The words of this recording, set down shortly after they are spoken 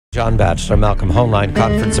John Batchelor, Malcolm Hoenlein,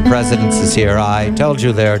 Conference of Presidents is here. I told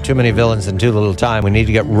you there are too many villains in too little time. We need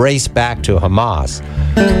to get raced back to Hamas.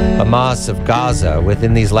 Hamas of Gaza.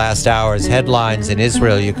 Within these last hours, headlines in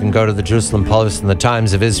Israel. You can go to the Jerusalem Post and the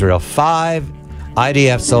Times of Israel. 5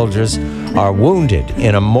 IDF soldiers are wounded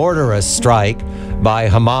in a mortarous strike by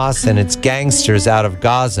Hamas and its gangsters out of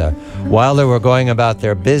Gaza while they were going about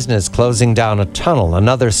their business closing down a tunnel,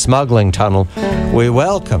 another smuggling tunnel. We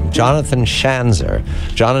welcome Jonathan Schanzer.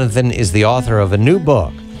 Jonathan is the author of a new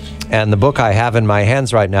book, and the book I have in my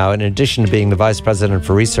hands right now, in addition to being the Vice President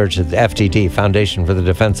for Research at the FDD, Foundation for the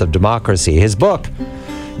Defense of Democracy, his book,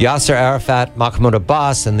 Yasser Arafat, Mahmoud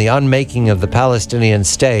Abbas, and the Unmaking of the Palestinian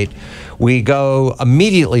State. We go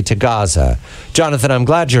immediately to Gaza. Jonathan, I'm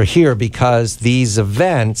glad you're here because these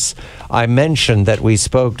events, I mentioned that we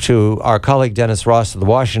spoke to our colleague Dennis Ross of the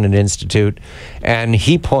Washington Institute, and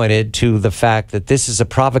he pointed to the fact that this is a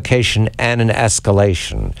provocation and an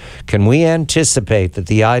escalation. Can we anticipate that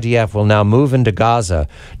the IDF will now move into Gaza,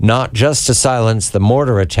 not just to silence the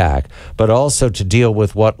mortar attack, but also to deal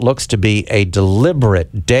with what looks to be a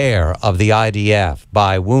deliberate dare of the IDF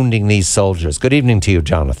by wounding these soldiers? Good evening to you,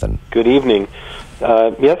 Jonathan. Good evening.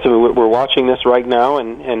 Yes, we're watching this right now,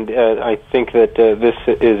 and I think that this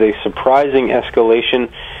is a surprising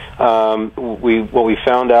escalation. What we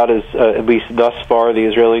found out is, at least thus far, the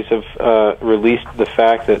Israelis have released the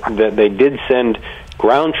fact that they did send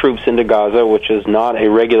ground troops into Gaza, which is not a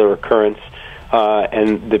regular occurrence,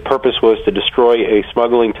 and the purpose was to destroy a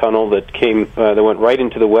smuggling tunnel that went right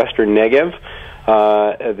into the western Negev,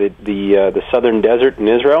 the southern desert in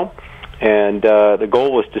Israel. And the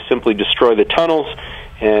goal was to simply destroy the tunnels.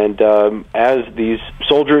 And as these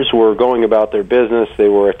soldiers were going about their business, they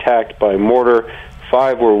were attacked by mortar.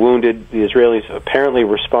 5 were wounded. The Israelis apparently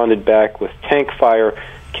responded back with tank fire,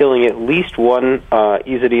 killing at least one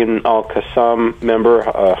Izzuddin al-Qassam member,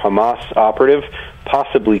 Hamas operative,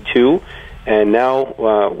 possibly 2. And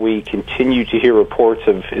now we continue to hear reports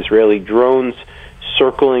of Israeli drones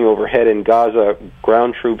circling overhead in Gaza,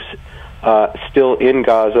 ground troops still in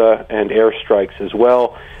Gaza, and airstrikes as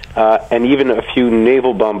well, and even a few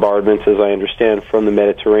naval bombardments, as I understand, from the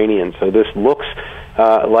Mediterranean. So this looks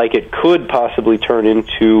like it could possibly turn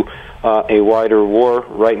into a wider war.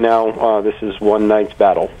 Right now, this is one night's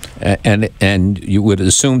battle. And you would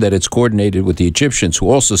assume that it's coordinated with the Egyptians,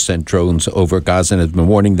 who also sent drones over Gaza and have been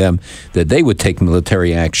warning them that they would take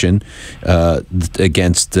military action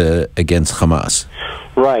against Hamas.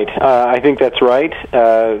 Right. I think that's right.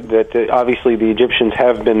 That obviously the Egyptians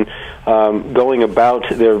have been going about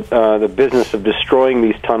the business of destroying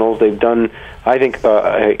these tunnels. They've done, I think,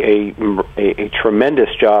 a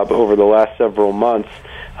tremendous job over the last several months,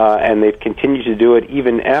 and they've continued to do it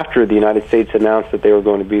even after the United States announced that we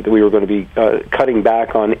were going to be cutting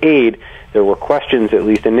back on aid. There were questions, at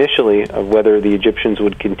least initially, of whether the Egyptians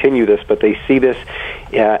would continue this, but they see this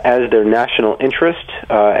as their national interest,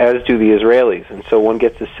 as do the Israelis. And so one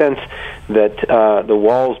gets a sense that the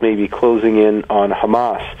walls may be closing in on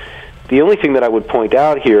Hamas. The only thing that I would point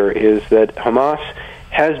out here is that Hamas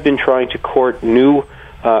has been trying to court new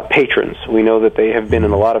patrons. We know that they have been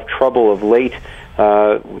in a lot of trouble of late.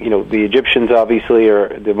 The Egyptians, obviously,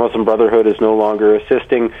 or the Muslim Brotherhood is no longer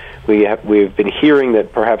assisting. We've been hearing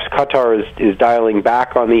that perhaps Qatar is dialing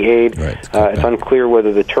back on the aid. Right, it's unclear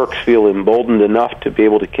whether the Turks feel emboldened enough to be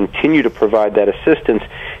able to continue to provide that assistance.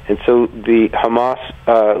 And so the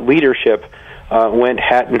Hamas leadership went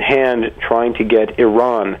hat in hand trying to get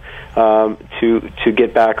Iran to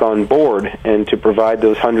get back on board and to provide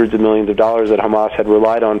those hundreds of millions of dollars that Hamas had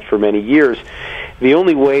relied on for many years. The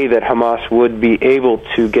only way that Hamas would be able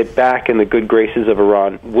to get back in the good graces of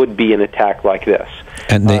Iran would be an attack like this.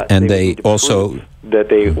 And they also that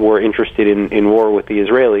they were interested in war with the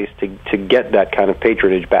Israelis to get that kind of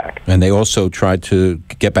patronage back. And they also tried to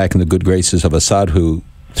get back in the good graces of Assad, who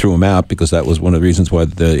threw him out because that was one of the reasons why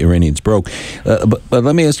the Iranians broke. But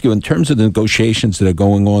let me ask you, in terms of the negotiations that are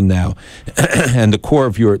going on now, and the core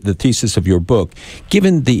of the thesis of your book,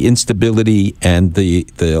 given the instability and the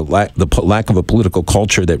lack of a political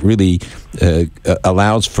culture that really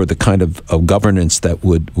allows for the kind of governance that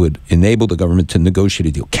would enable the government to negotiate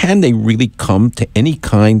a deal, can they really come to any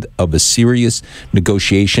kind of a serious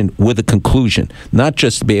negotiation with a conclusion? Not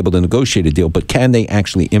just to be able to negotiate a deal, but can they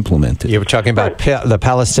actually implement it? You were talking about the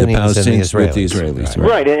Palestinians and the Israelis.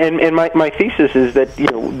 Right. And my thesis is that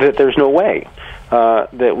that there's no way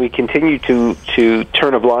that we continue to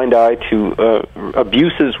turn a blind eye to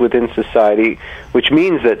abuses within society, which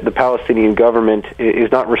means that the Palestinian government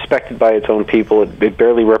is not respected by its own people. It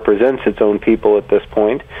barely represents its own people at this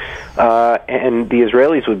point. and the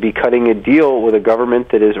Israelis would be cutting a deal with a government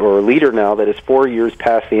that is, or a leader now, that is 4 years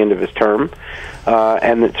past the end of his term,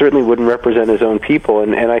 and that certainly wouldn't represent his own people.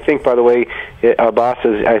 And I think, by the way, Abbas,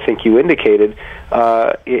 as I think you indicated,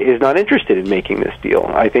 is not interested in making this deal.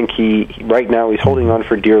 I think right now he's holding on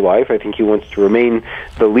for dear life. I think he wants to remain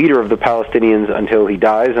the leader of the Palestinians until he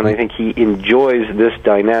dies, and I think he enjoys this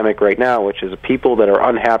dynamic right now, which is people that are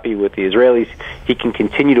unhappy with the Israelis. He can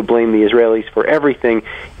continue to blame the Israelis for everything,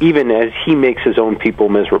 even as he makes his own people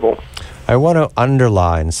miserable. I want to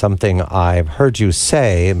underline something I've heard you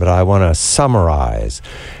say, but I want to summarize.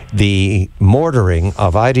 The mortaring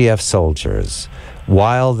of IDF soldiers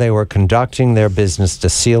while they were conducting their business to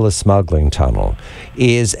seal a smuggling tunnel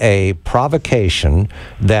is a provocation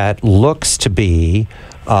that looks to be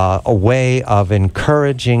a way of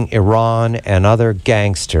encouraging Iran and other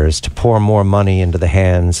gangsters to pour more money into the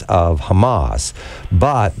hands of Hamas.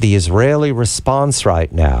 But the Israeli response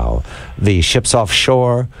right now, the ships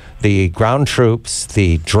offshore, the ground troops,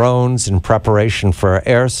 the drones in preparation for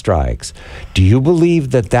airstrikes, do you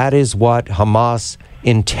believe that that is what Hamas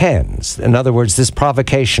intends? In other words, this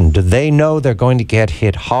provocation, do they know they're going to get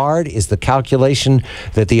hit hard? Is the calculation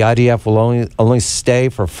that the IDF will only stay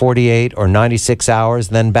for 48 or 96 hours,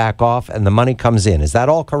 then back off, and the money comes in? Is that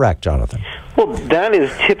all correct, Jonathan? Well, that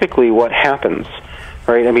is typically what happens,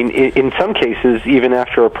 right? I mean, in some cases, even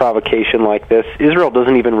after a provocation like this, Israel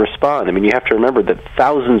doesn't even respond. I mean, you have to remember that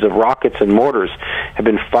thousands of rockets and mortars have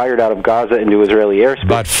been fired out of Gaza into Israeli airspace.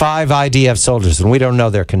 But 5 IDF soldiers, and we don't know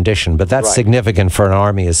their condition, but that's significant for an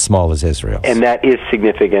army as small as Israel's. And that is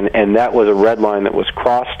significant, and that was a red line that was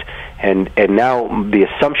crossed. And now the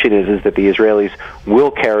assumption is that the Israelis will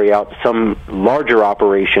carry out some larger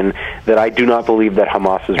operation that I do not believe that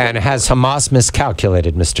Hamas is. And has Hamas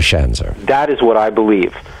miscalculated, Mr. Schanzer? That is what I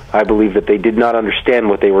believe. I believe that they did not understand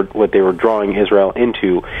what they were drawing Israel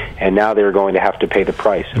into, and now they're going to have to pay the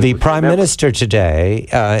price. The Prime Minister today,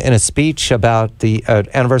 in a speech about the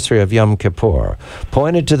anniversary of Yom Kippur,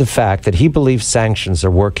 pointed to the fact that he believes sanctions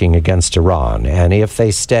are working against Iran, and if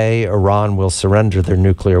they stay, Iran will surrender their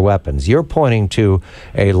nuclear weapons. You're pointing to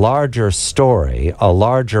a larger story, a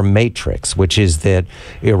larger matrix, which is that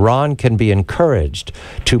Iran can be encouraged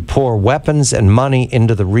to pour weapons and money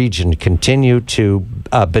into the region, continue to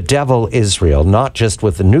bedevil Israel, not just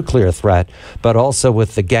with the nuclear threat, but also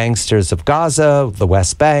with the gangsters of Gaza, the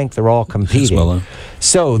West Bank. They're all competing.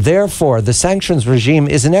 So, therefore, the sanctions regime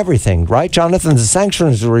isn't everything, right, Jonathan? The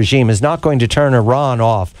sanctions regime is not going to turn Iran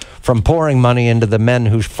off from pouring money into the men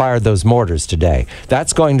who fired those mortars today.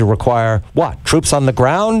 That's going to require, what, troops on the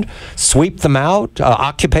ground? Sweep them out?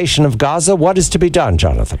 Occupation of Gaza? What is to be done,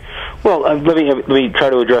 Jonathan? Well, let me try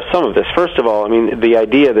to address some of this. First of all, I mean, the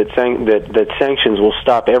idea that sanctions will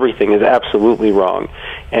stop everything is absolutely wrong.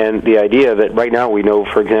 And the idea that right now we know,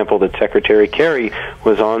 for example, that Secretary Kerry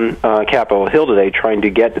was on Capitol Hill today trying to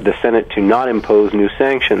get the Senate to not impose new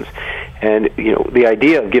sanctions. And, you know, the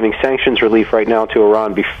idea of giving sanctions relief right now to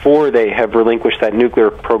Iran before they have relinquished that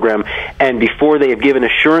nuclear program and before they have given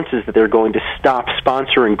assurances that they're going to stop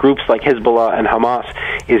sponsoring groups like Hezbollah and Hamas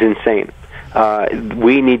is insane.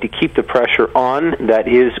 We need to keep the pressure on. That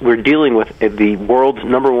is, we're dealing with the world's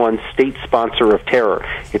 #1 state sponsor of terror.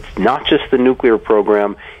 It's not just the nuclear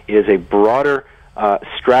program. It is a broader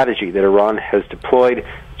strategy that Iran has deployed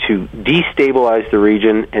to destabilize the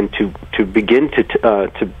region and to begin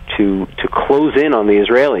to close in on the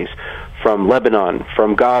Israelis from Lebanon,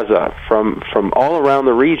 from Gaza, from all around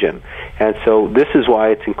the region. And so this is why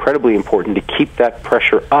it's incredibly important to keep that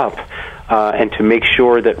pressure up and to make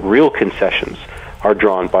sure that real concessions are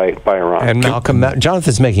drawn by Iran. And Malcolm,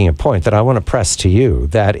 Jonathan's making a point that I want to press to you,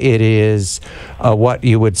 that it is what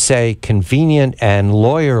you would say convenient and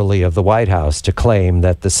lawyerly of the White House to claim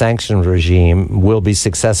that the sanctions regime will be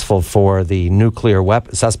successful for the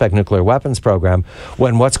suspect nuclear weapons program,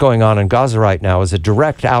 when what's going on in Gaza right now is a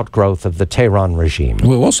direct outgrowth of the Tehran regime.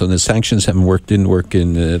 Well, also the sanctions didn't work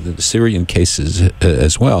in the Syrian cases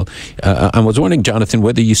as well. I was wondering, Jonathan,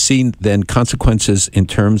 whether you've seen then consequences in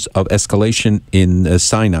terms of escalation in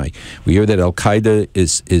Sinai. We hear that Al-Qaeda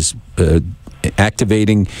is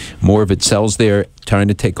activating more of its cells there, trying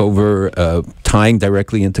to take over, tying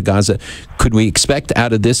directly into Gaza. Could we expect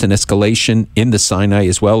out of this an escalation in the Sinai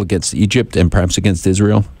as well against Egypt and perhaps against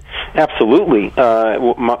Israel? Absolutely.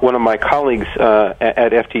 One of my colleagues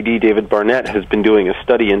at FTD, David Barnett, has been doing a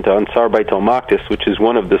study into Ansar Bait al-Maqdis, which is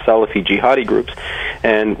one of the Salafi jihadi groups.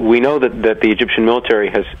 And we know that the Egyptian military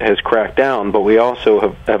has cracked down, but we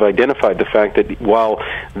also have identified the fact that while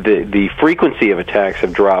the frequency of attacks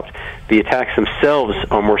have dropped, the attacks themselves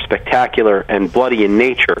are more spectacular and bloody in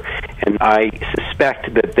nature. And I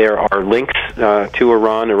suspect that there are links to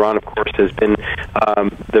Iran. Iran, of course, has been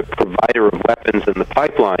the provider of weapons and the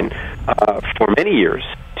pipeline for many years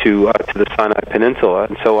to the Sinai Peninsula.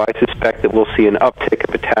 And so I suspect that we'll see an uptick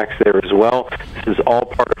of attacks there as well. This is all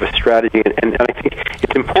part of a strategy. And I think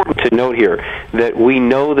it's important to note here that we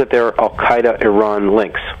know that there are al-Qaeda-Iran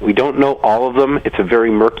links. We don't know all of them. It's a very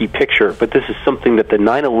murky picture. But this is something that the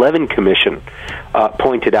 9/11 Commission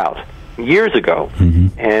pointed out years ago,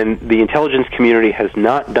 and the intelligence community has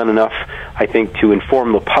not done enough, I think, to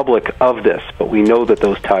inform the public of this, but we know that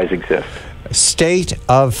those ties exist. State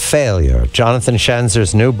of Failure, Jonathan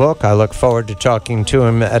Schanzer's new book. I look forward to talking to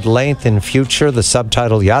him at length in future. The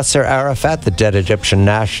subtitle, Yasser Arafat, the dead Egyptian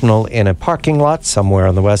national in a parking lot somewhere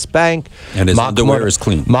on the West Bank. And his underwear is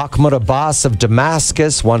clean. Mahmoud Abbas of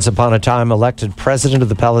Damascus, once upon a time elected president of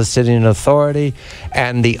the Palestinian Authority,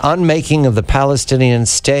 and the unmaking of the Palestinian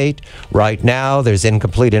state. Right now, there's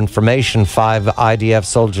incomplete information. 5 IDF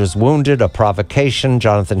soldiers wounded, a provocation.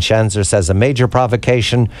 Jonathan Schanzer says a major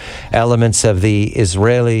provocation. Elements of the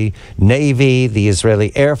Israeli Navy, the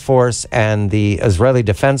Israeli Air Force, and the Israeli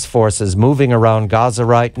Defense Forces moving around Gaza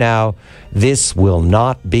right now. This will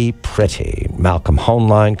not be pretty. Malcolm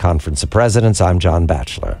Hoenlein, Conference of Presidents. I'm John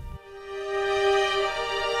Batchelor.